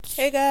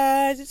Hey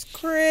guys, it's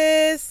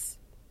Chris.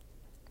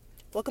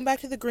 Welcome back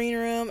to the green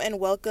room, and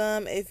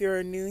welcome if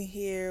you're new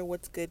here.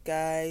 What's good,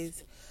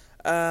 guys?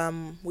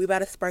 We about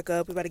to spark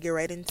up. We about to get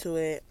right into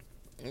it.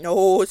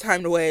 No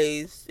time to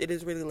waste. It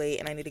is really late,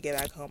 and I need to get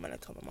back home. And I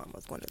told my mom I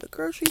was going to the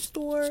grocery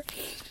store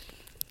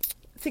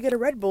to get a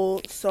Red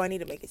Bull, so I need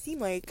to make it seem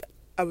like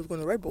I was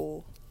going to Red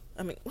Bull.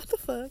 I mean, what the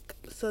fuck?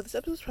 So this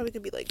episode's probably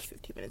gonna be like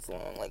 15 minutes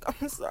long. Like,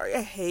 I'm sorry.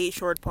 I hate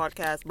short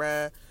podcasts,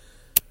 bruh.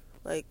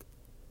 Like,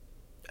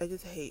 I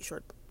just hate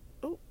short.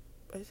 Oh,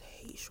 I just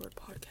hate short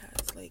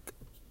podcasts. Like,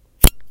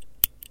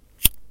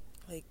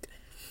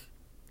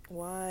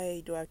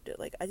 why do I have to,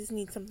 like, I just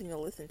need something to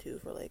listen to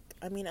for, like,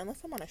 I mean,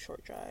 unless I'm on a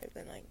short drive,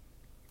 then, like,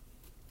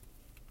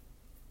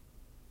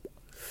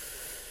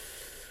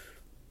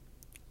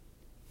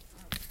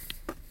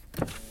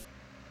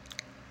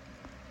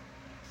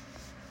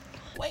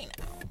 wait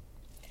now.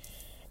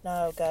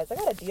 No, guys, I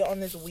got a deal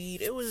on this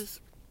weed. It was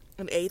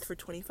an eighth for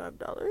 $25,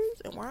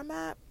 and where I'm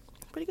at,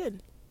 pretty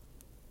good.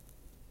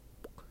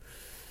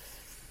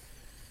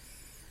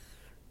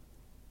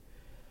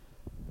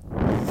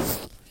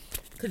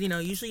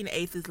 Because, usually an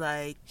eighth is,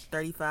 like,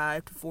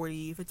 35 to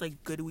 40. If it's,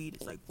 like, good weed,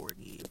 it's, like,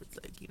 40. If it's,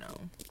 like,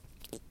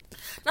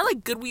 not,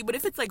 like, good weed, but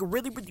if it's, like,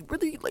 really, really,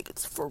 really, like,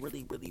 it's for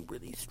really, really,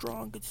 really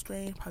strong, good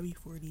strain, probably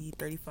 40,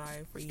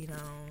 35 for,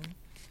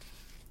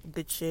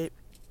 good shit.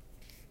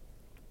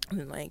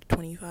 And then, like,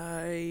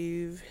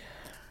 25.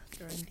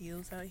 Throwing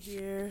deals out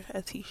here,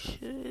 as he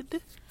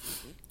should.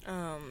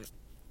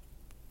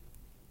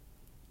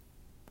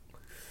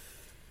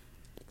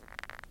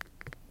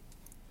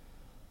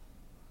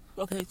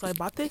 Okay, so I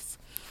bought this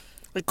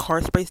like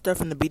car spray stuff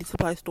from the beauty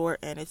supply store,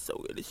 and it's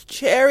so good. It's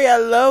cherry. I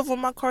love when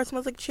my car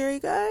smells like cherry,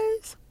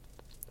 guys.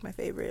 My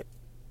favorite.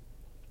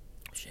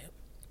 Shit.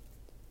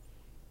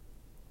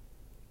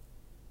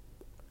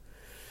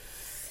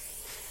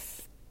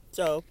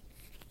 So,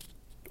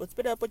 what's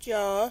been up with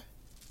y'all?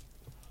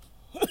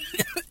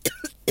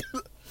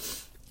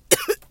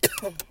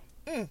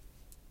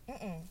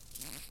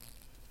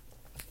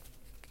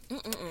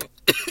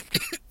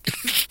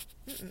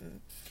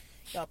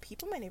 Y'all,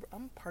 people in my neighbor.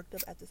 I'm parked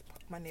up at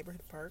my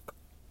neighborhood park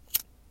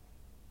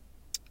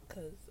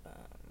because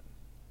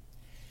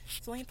it's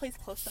the only place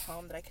close to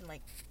home that I can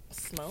like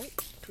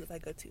smoke. Because if I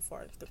go too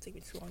far, it's gonna take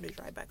me too long to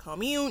drive back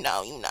home. You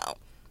know.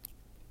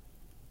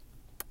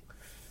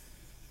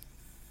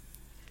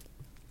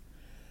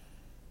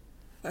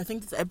 I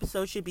think this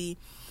episode should be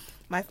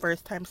my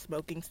first time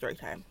smoking story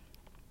time,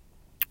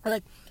 or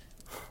like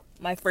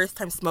my first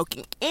time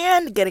smoking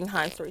and getting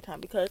high story time,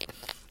 because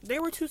they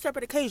were two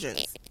separate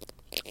occasions.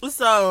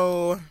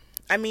 So,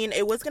 I mean,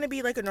 it was going to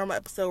be like a normal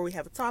episode where we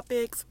have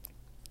topics.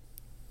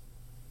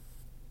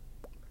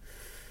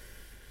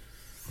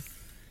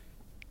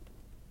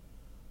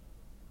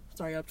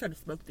 Sorry, I'm trying to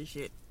smoke this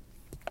shit.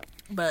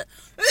 But,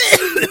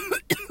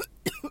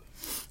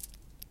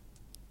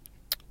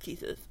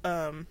 Jesus.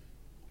 But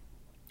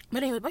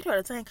anyway, back to what I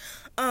was saying.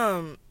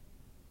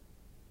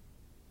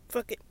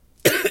 Fuck it.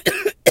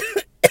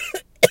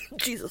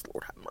 Jesus,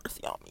 Lord have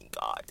mercy on me.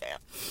 God damn.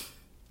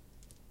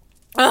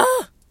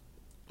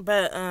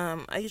 But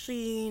I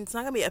usually, it's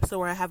not gonna be an episode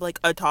where I have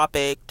like a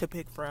topic to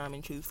pick from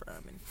and choose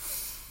from and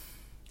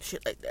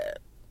shit like that.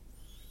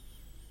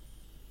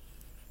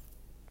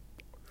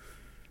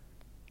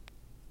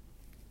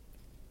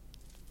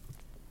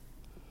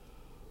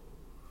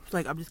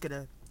 Like, I'm just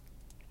gonna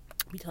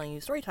be telling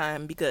you story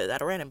time because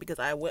out of random, because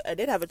I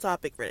did have a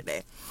topic for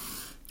today.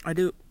 I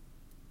do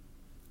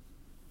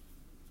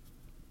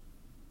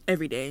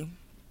every day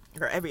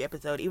or every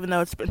episode, even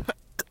though it's been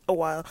a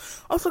while.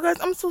 Also, guys,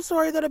 I'm so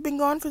sorry that I've been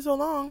gone for so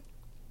long.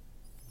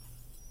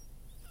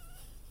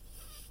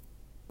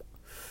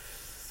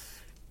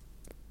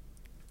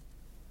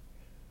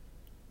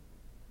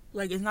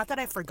 Like, it's not that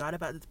I forgot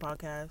about this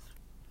podcast.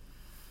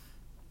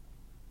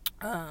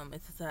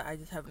 It's just that I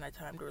just haven't had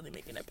time to really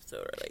make an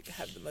episode or like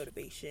have the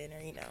motivation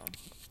or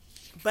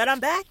But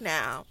I'm back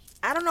now.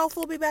 I don't know if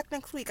we'll be back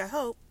next week. I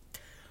hope.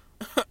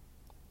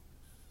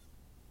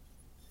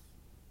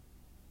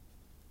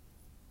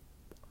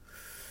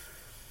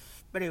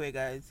 But anyway,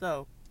 guys,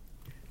 so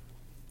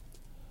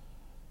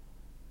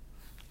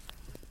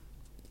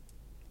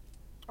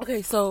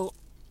okay, so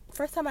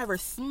first time I ever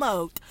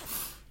smoked.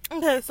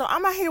 Okay, so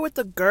I'm out here with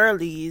the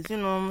girlies, you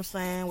know what I'm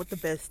saying, with the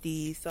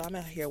besties. So I'm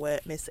out here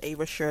with Miss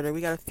Ava Schroeder. We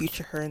gotta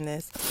feature her in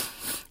this,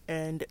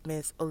 and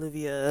Miss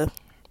Olivia.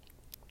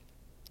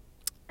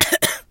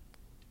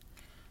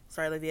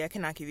 Sorry, Olivia, I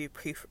cannot give you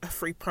a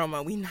free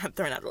promo. We not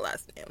throwing out the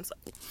last name. So.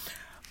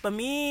 But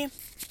me,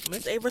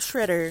 Miss Ava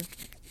Schroeder,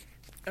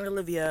 and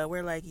Olivia,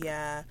 we're like,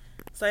 yeah.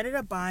 So I ended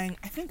up buying,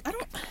 I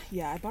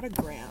bought a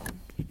gram.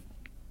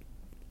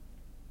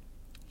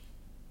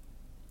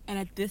 And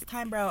at this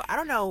time, bro, I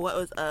don't know what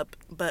was up,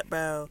 but,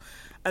 bro,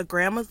 a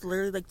gram was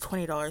literally like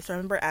 $20. So I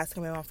remember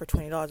asking my mom for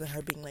 $20 and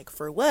her being like,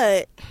 for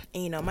what?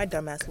 And, my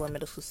dumbass little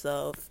middle school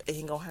self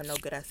ain't gonna have no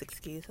good ass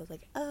excuse. I was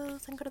like, oh,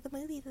 so I can go to the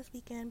movies this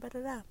weekend, blah,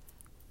 blah, blah.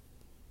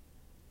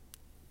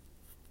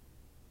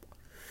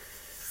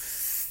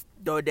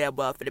 doing damn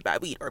motherfucking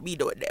about weed, or me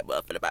doing damn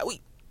motherfucking about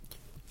weed.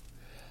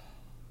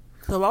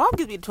 So my mom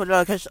gives me the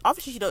 $20 because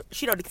obviously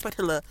she don't expect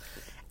her little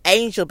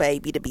angel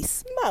baby to be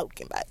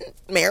smoking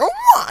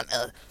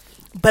marijuana,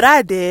 but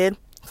I did.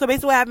 So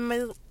basically, what happened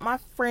is my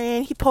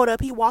friend, he pulled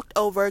up, he walked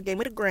over, gave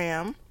me the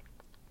gram.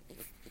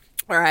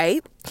 All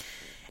right.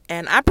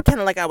 And I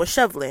pretended like I was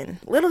shoveling.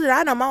 Little did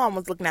I know my mom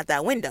was looking out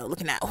that window,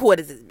 looking at, what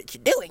is this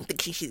bitch doing?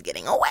 Thinking she's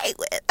getting away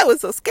with. I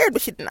was so scared,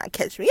 but she did not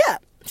catch me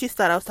up. She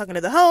thought I was talking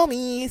to the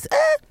homies.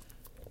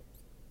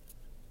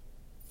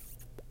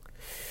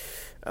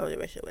 Oh,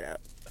 my shit went out.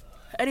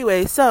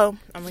 Anyway, so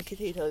I'm going to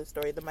continue to tell the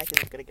story. The mic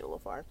is going to get a little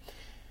far.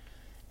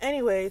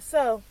 Anyway,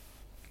 so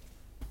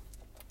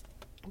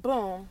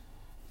boom.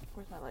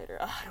 Where's my lighter?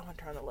 Oh, I don't want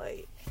to turn the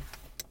light.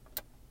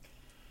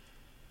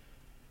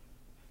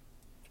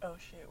 Oh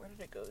shit, where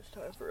did it go this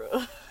time for real?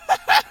 Oh,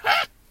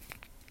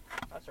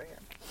 it's right here.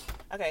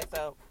 Okay,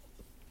 so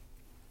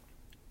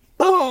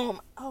boom.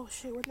 Oh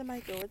shit, where'd the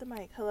mic go? Where'd the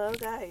mic? Hello,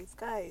 guys.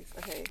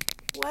 Okay.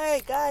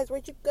 Wait, guys,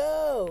 where'd you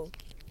go?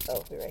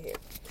 Oh, we're right here.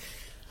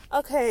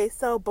 Okay,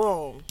 so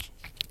boom.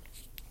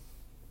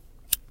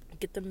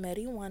 Get the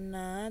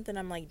marijuana. Then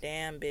I'm like,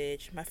 damn,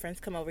 bitch. My friends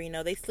come over,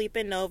 they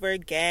sleeping over,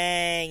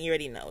 gang. You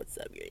already know what's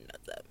up.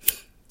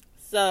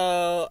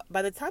 So,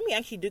 by the time we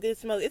actually do get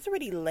to smoke, it's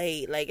already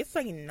late. Like, it's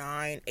like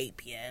 8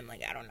 p.m.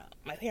 Like, I don't know.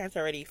 My parents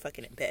are already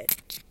fucking in bed.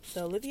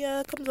 So,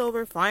 Olivia comes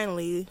over,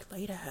 finally.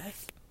 Late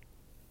ass.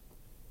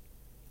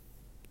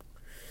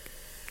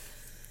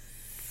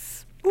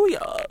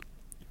 Booyah.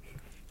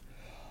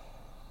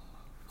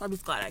 I'm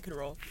just glad I could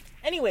roll.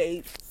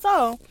 Anyway,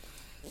 so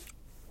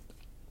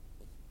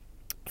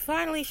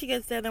finally she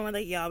gets there, then we're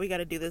like, y'all, we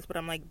gotta do this. But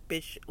I'm like,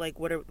 bitch, like,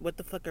 what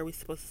the fuck are we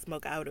supposed to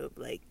smoke out of?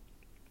 Like,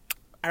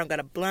 I don't got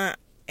a blunt,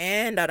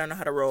 and I don't know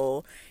how to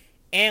roll,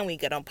 and we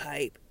ain't got no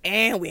pipe,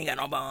 and we ain't got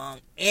no bong,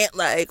 and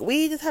like,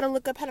 we just had to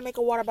look up how to make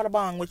a water bottle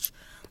bong, which,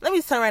 let me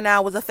just tell you right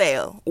now, was a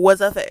fail.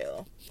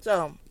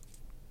 So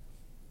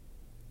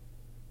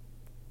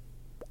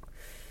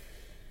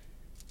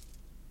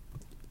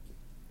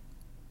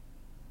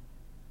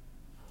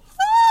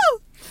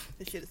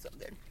this shit is so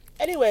good.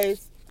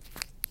 Anyways,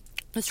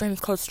 this drink is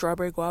called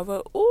Strawberry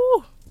Guava.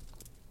 Ooh,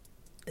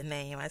 the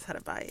name, I just had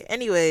to buy it.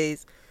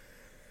 Anyways,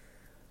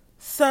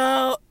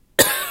 so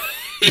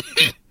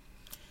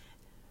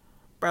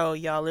bro,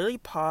 y'all, literally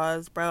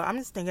pause, bro. I'm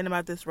just thinking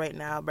about this right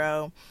now,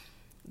 bro.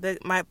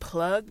 My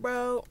plug,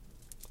 bro.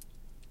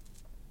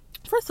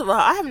 First of all,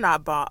 I have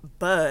not bought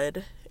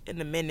bud in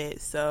a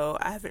minute, so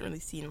I haven't really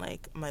seen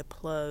like my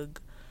plug.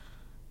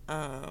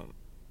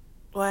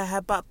 Well, I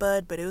have bought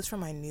bud, but it was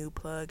from my new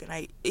plug,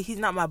 and he's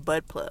not my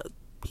bud plug.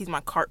 He's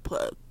my cart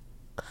plug.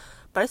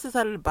 But I just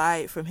decided to buy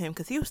it from him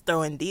because he was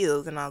throwing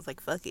deals, and I was like,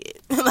 fuck it.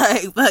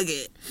 Like, fuck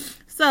it.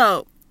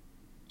 So,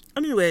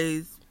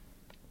 anyways.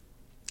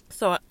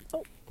 So,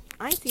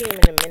 I ain't seen him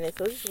in a minute,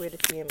 so it's just weird to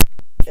see him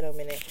in a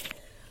minute.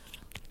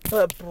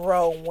 But,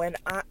 bro, where's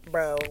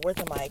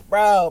the mic?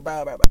 Bro.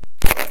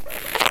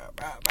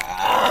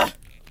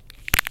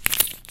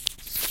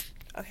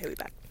 Okay, we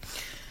back.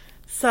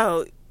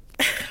 So,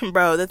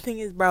 bro, the thing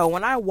is, bro,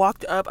 when I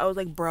walked up, I was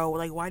like, bro,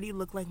 like, why do you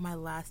look like my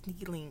last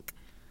Sneaky Link?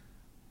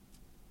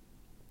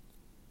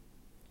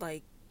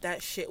 Like,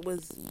 that shit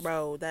was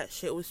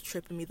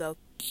tripping me the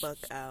fuck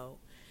out.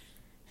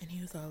 And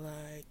he was all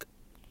like,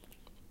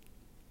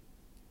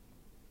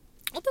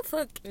 what the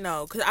fuck?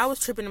 No, because I was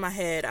tripping in my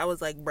head. I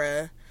was like,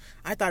 bruh,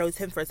 I thought it was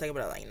him for a second,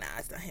 but I was like, nah,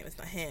 it's not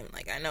him.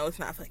 Like, I know it's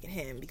not fucking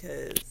him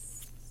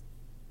because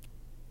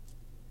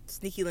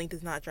Sneaky Link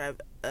does not drive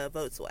a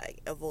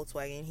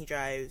Volkswagen. He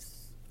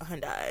drives a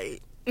Hyundai.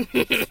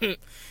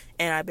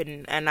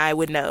 and I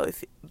would know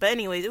if, but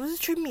anyways, it was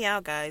just tripping me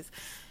out, guys.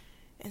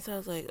 And so I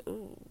was like,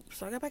 ooh.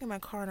 So I got back in my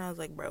car and I was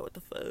like, bro, what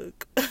the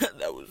fuck?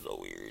 That was so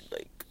weird.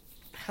 Like,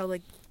 how,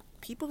 like,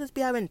 people just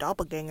be having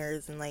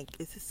doppelgangers and, like,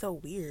 it's just so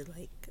weird.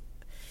 Like,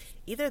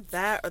 either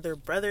that or their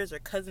brothers or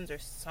cousins or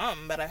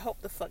something, but I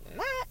hope the fuck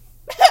not.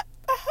 I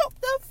hope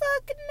the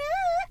fuck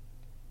not.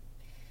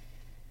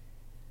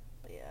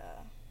 But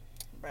yeah,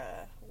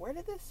 bruh, where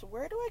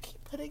do I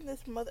keep putting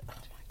this oh my god,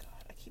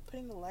 I keep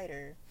putting the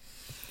lighter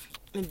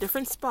in a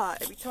different spot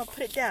every time I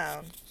put it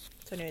down.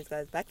 So anyways,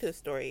 guys, back to the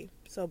story.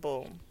 So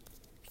boom,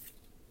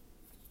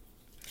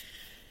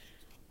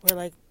 we're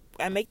like,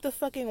 I make the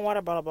fucking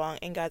water bottle bong,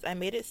 and guys, I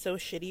made it so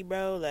shitty,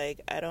 bro.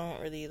 Like, I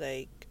don't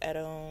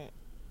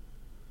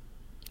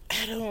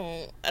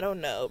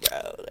know,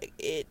 bro. Like,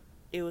 it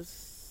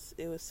was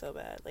so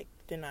bad. Like,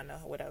 did not know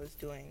what I was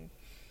doing.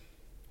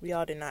 We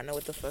all did not know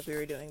what the fuck we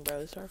were doing,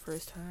 bro. It's our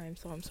first time,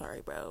 so I'm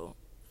sorry, bro.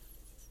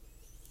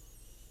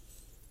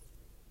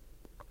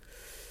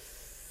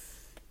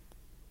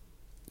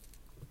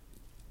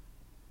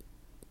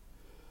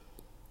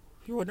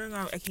 If you're wondering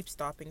why I keep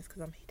stopping, it's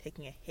because I'm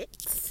taking a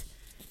hit.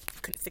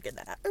 Couldn't figure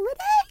that out already.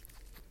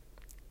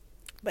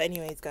 But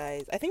anyways,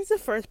 guys, I think it's the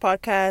first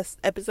podcast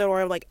episode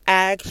where I'm, like,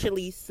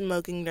 actually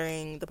smoking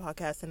during the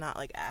podcast and not,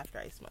 like, after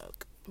I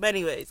smoke. But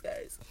anyways,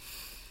 guys.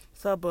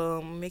 So,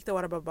 boom. Make the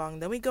water bottle bong.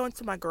 Then we go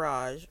into my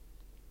garage.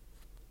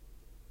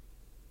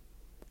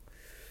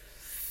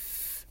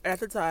 At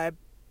the time,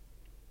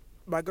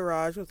 my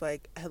garage was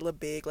like hella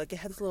big. Like it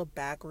had this little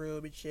back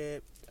room and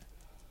shit.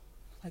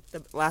 Like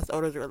the last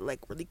owners were like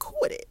really cool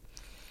with it,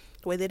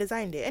 the way they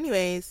designed it.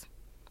 Anyways,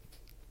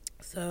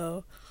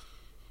 so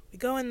we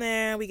go in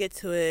there, we get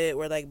to it.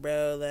 We're like,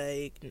 bro,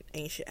 like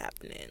ain't shit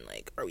happening.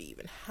 Like, are we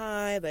even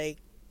high? Like,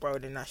 bro,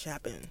 did not shit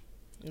happen.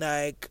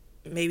 Like,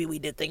 maybe we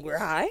did think we were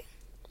high,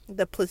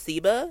 the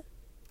placebo,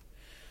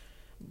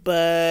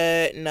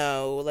 but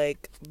no.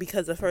 Like,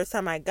 because the first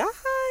time I got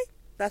high,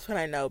 that's when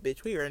I know,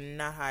 bitch, we were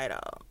not high at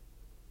all.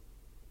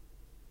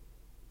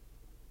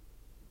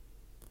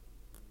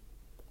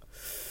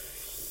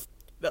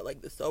 Felt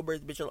like the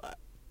soberest bitch alive.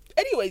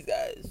 Anyways,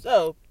 guys,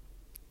 so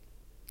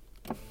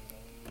I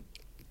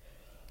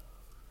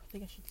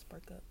think I should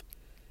spark up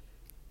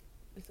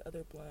this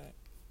other blunt.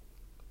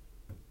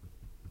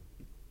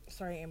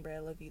 Sorry, Amber, I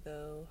love you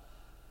though.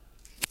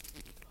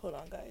 Hold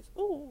on, guys.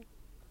 Ooh,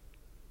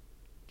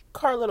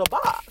 car little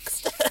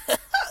box.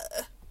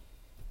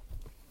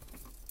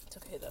 It's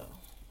okay though.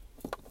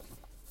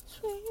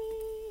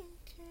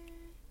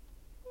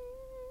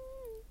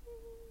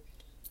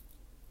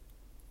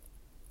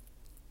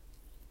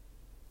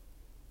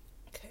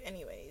 Okay,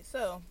 anyway,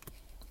 so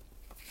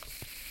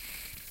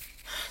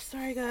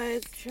sorry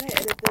guys, should I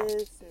edit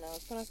this? No,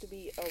 it's gonna have to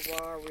be a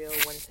raw, real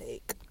one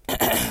take.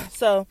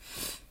 So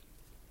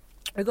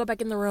we go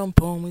back in the room,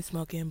 boom, we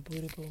smoking,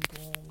 boom, boom,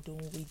 boom,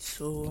 doing weed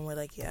too, and we're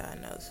like, yeah,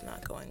 no, it's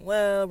not going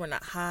well, we're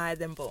not high,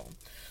 then boom.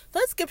 So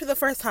let's skip to the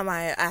first time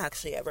I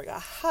actually ever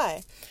got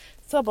high.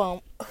 So boom,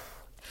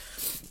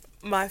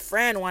 my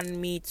friend wanted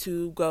me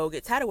to go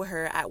get tatted with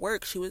her at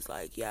work. She was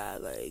like, yeah,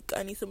 like,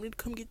 I need somebody to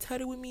come get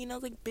tatted with me, and I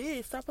was like,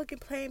 bitch, stop fucking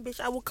playing,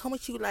 bitch, I will come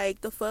with you, like,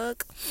 the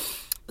fuck.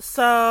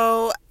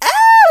 So,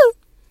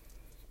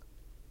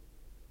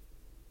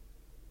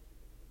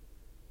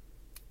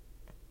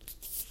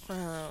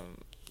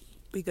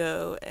 we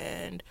go,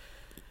 and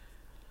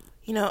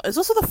you know, it's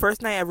also the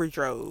first night I ever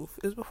drove.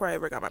 It was before I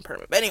ever got my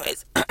permit. But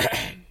anyways,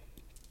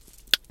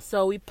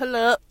 so we pull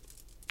up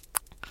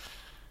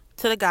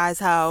to the guy's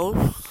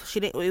house.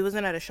 It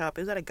wasn't at a shop.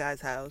 It was at a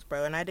guy's house,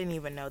 bro. And I didn't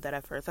even know that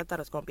at first. I thought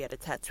it was gonna be at a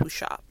tattoo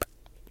shop.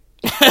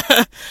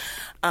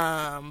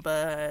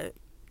 But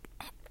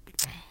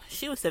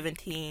she was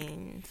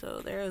 17,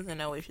 so there was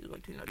no way she was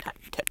going to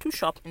tattoo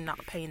shop and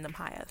not paying them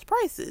high ass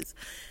prices.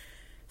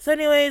 So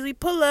anyways, we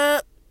pull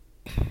up,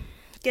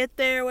 get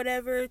there,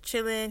 whatever,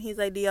 chilling. He's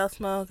like, do y'all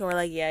smoke? And we're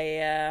like,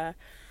 yeah.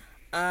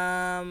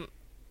 I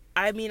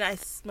mean, I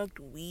smoked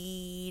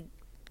weed,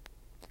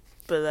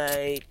 but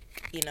like,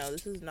 you know,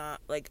 this is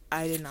not, like,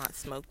 I did not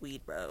smoke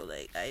weed, bro.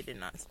 Like,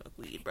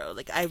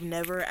 I've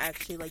never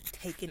actually, like,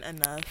 taken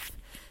enough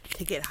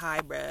to get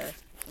high, bruh.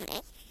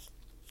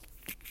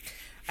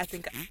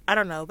 I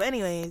don't know, but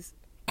anyways,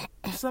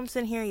 so I'm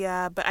sitting here,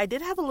 yeah, but I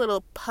did have a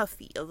little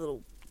puffy, a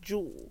little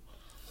jewel.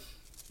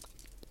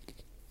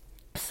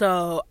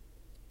 So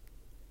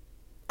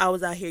I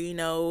was out here, you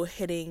know,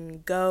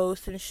 hitting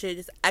ghosts and shit,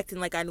 just acting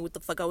like I knew what the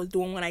fuck I was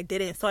doing when I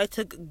didn't. So I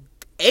took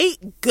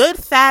 8 good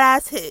fat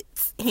ass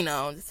hits, you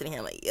know. I'm just sitting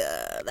here like,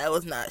 yeah, that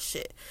was not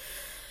shit.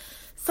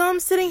 So I'm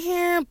sitting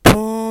here,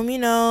 boom, you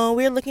know,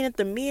 we're looking at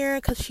the mirror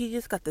because she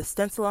just got the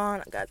stencil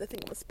on. Guys, I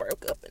think I'm gonna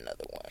spark up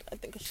another one. I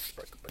think I should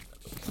spark up another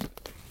one.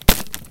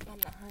 I'm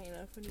not high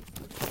enough for these.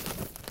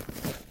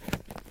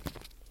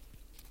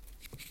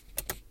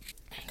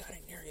 God, I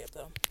need to hurry up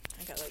though.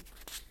 I got like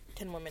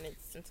 10 more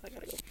minutes since I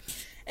gotta go.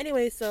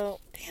 Anyway, so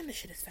damn, this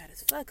shit is fat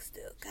as fuck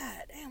still.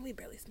 God damn, we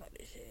barely smoked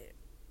this shit.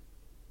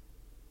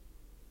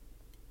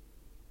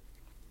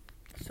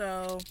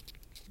 So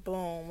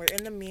boom, we're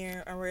in the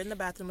mirror, or we're in the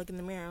bathroom looking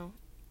in the mirror,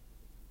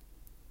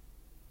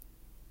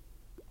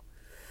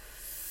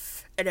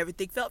 and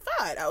everything felt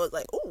fine. I was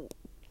like, ooh.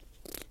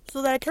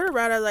 So then I turned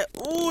around, I was like,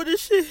 ooh,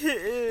 this shit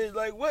hitting.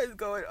 Like, what is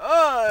going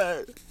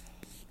on?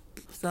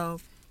 So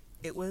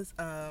it was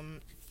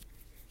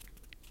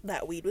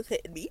that weed was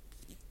hitting me,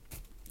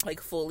 like,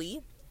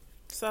 fully.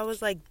 So I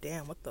was like,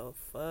 damn, what the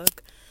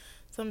fuck?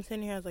 So I'm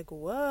sitting here, I was like,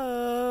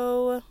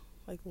 whoa,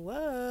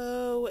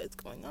 what is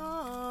going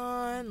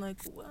on?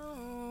 Like,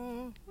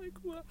 whoa.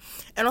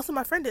 And also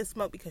my friend didn't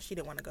smoke because she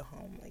didn't want to go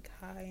home, like,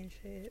 high and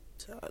shit.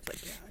 So I was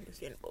like, yeah,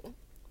 understandable.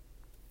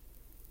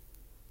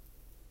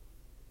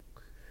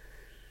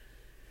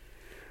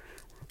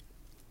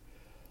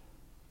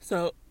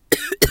 So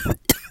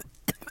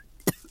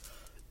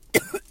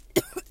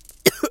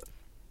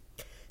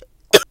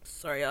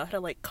sorry, y'all, I had to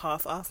like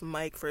cough off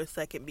mic for a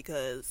second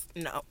because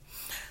no.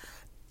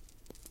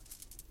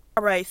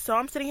 Alright, so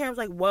I'm sitting here, I was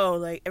like, whoa,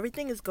 like,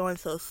 everything is going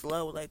so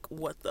slow, like,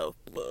 what the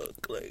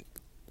fuck, like,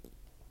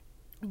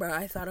 bro,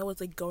 I thought I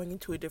was, like, going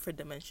into a different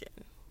dimension.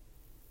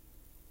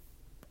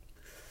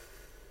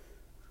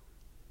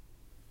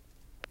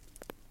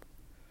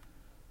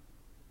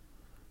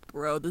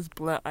 Bro, this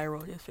blunt I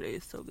rolled yesterday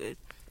is so good.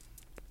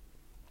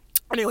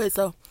 Anyway,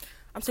 so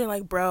I'm saying,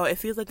 like, bro, it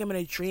feels like I'm in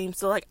a dream.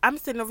 So, like, I'm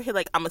sitting over here,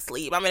 like, I'm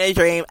asleep. I'm in a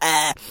dream.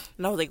 And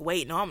I was like,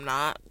 wait, no, I'm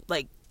not.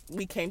 Like,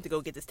 we came to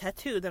go get this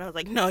tattoo. Then I was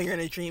like, no, you're in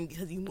a dream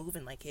because you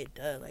moving like it,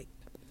 duh. Like,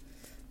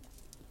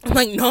 I'm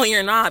like, no,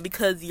 you're not,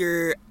 because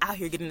you're out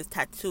here getting this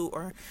tattoo,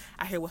 or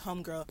out here with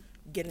homegirl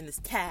getting this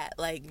tat.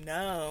 Like,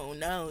 no,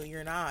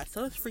 you're not.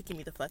 So it's freaking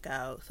me the fuck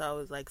out. So I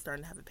was like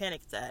starting to have a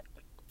panic attack.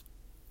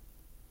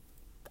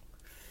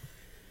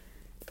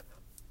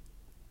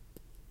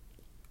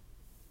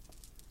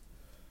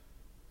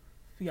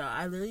 Yeah,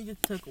 I literally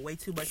just took way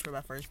too much for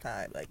my first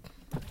time. Like,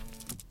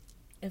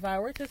 if I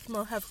were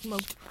to have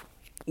smoked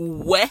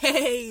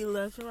way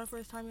less for my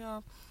first time,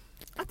 y'all,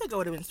 I think I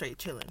would have been straight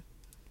chilling.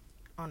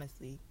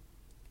 Honestly.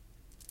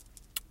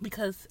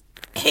 Because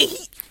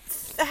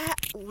that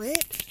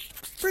lit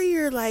for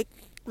your, like,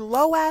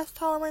 low ass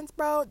tolerance,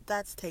 bro,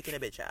 that's taking a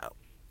bitch out.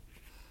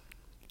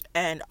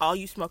 And all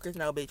you smokers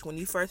know, bitch, when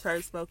you first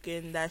started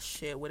smoking, that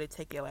shit would have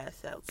taken your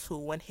ass out. So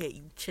one hit,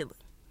 you chilling.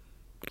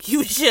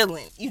 You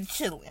chilling.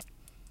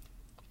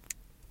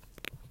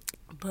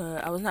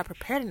 But I was not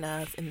prepared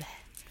enough in the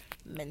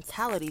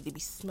mentality to be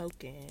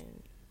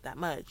smoking that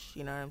much.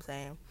 You know what I'm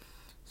saying?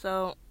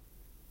 So,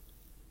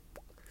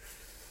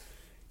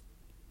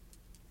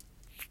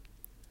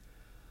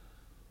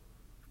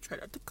 try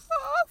not to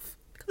cough,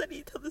 because I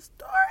need to tell the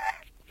story.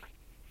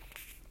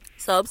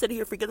 So I'm sitting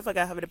here freaking the fuck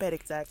out, having a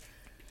panic attack.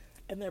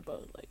 And they're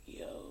both like,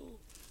 yo.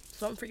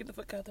 So I'm freaking the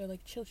fuck out. They're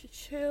like, chill.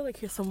 Like,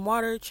 here's some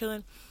water,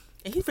 chilling.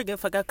 And he's freaking the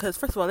fuck out because,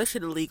 first of all, this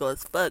shit illegal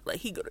as fuck.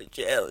 Like, he go to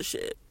jail and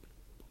shit.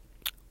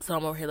 So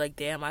I'm over here like,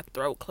 damn, my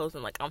throat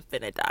closing. Like, I'm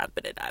finna die.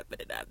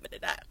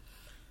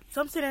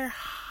 So I'm sitting there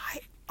high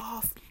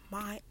off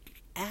my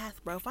ass,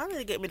 bro. Finally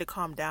they get me to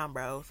calm down,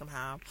 bro,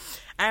 somehow.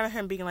 I remember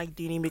him being like,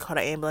 do you need me to call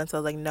the ambulance? I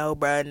was like, no,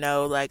 bro,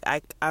 no. Like,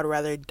 I'd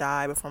rather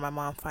die before my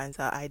mom finds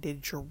out I did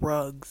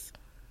drugs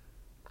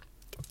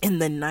in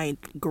the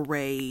 9th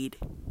grade.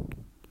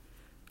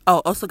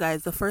 Oh, also,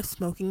 guys, the first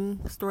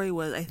smoking story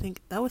was, I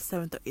think that was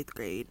 7th or 8th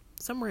grade,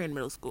 somewhere in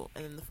middle school.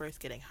 And then the first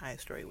getting high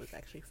story was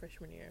actually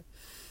freshman year.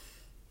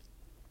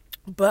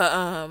 But,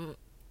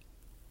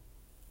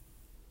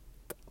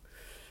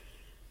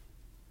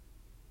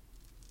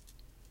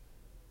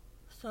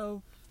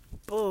 so,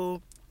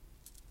 boom.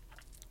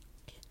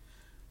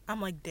 I'm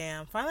like,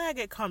 damn, finally I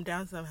get calmed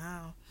down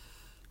somehow.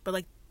 But,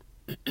 like,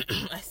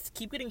 I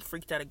keep getting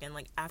freaked out again.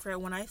 Like,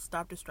 when I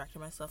stopped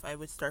distracting myself, I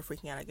would start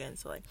freaking out again.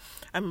 So, like,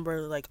 I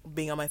remember, like,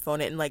 being on my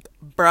phone and, like,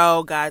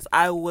 bro, guys,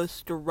 I was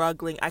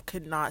struggling. I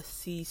could not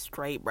see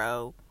straight,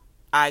 bro.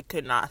 Like,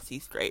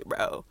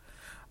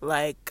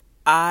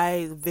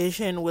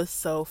 vision was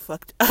so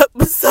fucked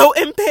up, so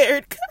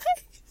impaired,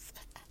 guys.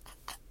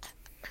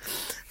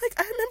 Like,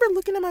 I remember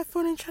looking at my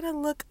phone and trying to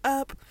look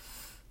up,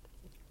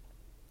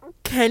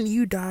 can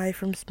you die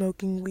from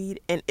smoking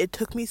weed? And it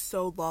took me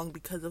so long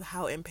because of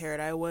how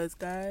impaired I was,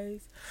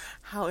 guys.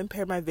 How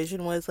impaired my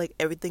vision was. Like,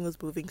 everything was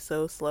moving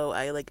so slow.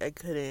 I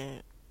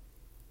couldn't.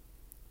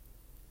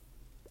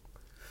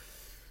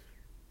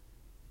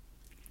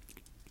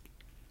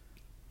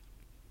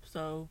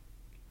 So,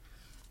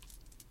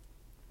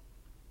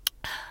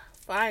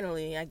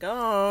 finally, I go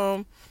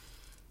home.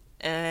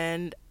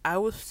 And I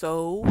was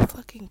so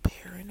fucking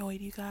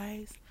paranoid, you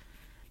guys,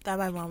 that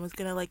my mom was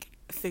gonna, like,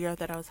 figure out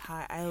that I was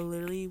high. I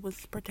literally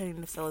was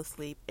pretending to fall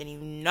asleep. And you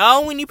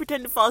know when you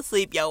pretend to fall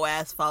asleep, your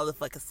ass fall the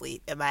fuck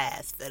asleep. And my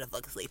ass fell the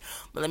fuck asleep.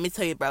 But let me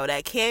tell you, bro,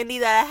 that candy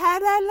that I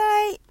had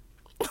that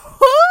night,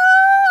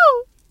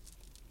 whoo,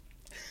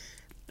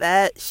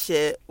 that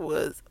shit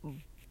was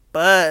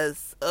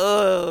buzz.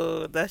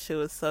 Oh, that shit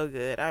was so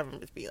good. I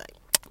remember just being like,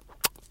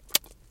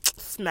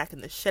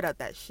 smacking the shit out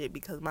that shit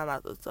because my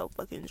mouth was so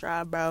fucking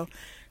dry, bro.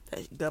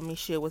 That gummy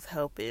shit was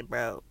helping,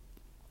 bro.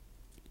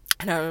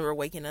 And I remember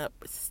waking up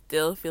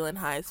still feeling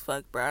high as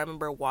fuck, bro. I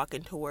remember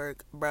walking to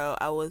work, bro.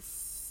 I was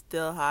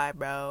still high,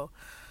 bro.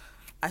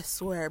 I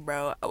swear,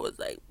 bro. I was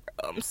like,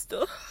 bro, I'm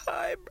still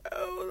high,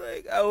 bro.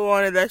 Like, I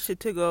wanted that shit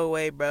to go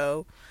away,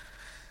 bro.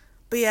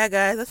 But yeah,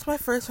 guys, that's my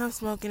first time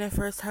smoking and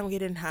first time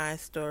getting high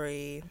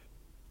story.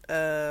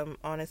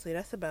 Honestly,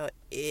 that's about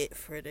it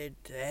for the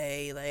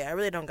day. Like, I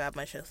really don't got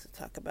much else to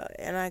talk about.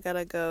 And I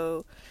gotta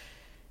go.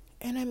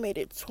 And I made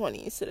it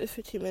 20 instead of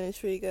 15 minutes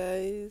for you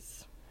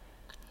guys.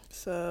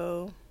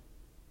 So,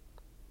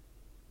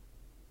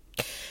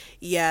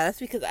 yeah, that's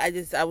because I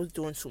was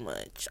doing too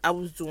much.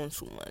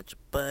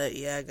 But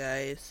yeah,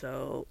 guys,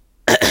 so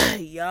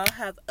y'all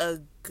have a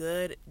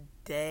good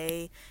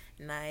day,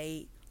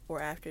 night,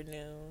 or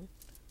afternoon.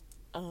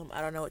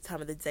 I don't know what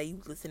time of the day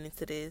you listening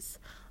to this.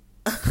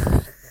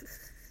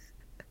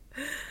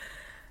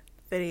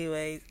 But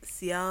anyways,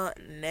 see y'all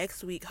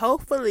next week.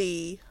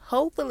 Hopefully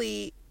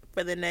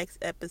for the next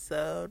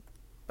episode.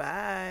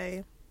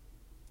 Bye.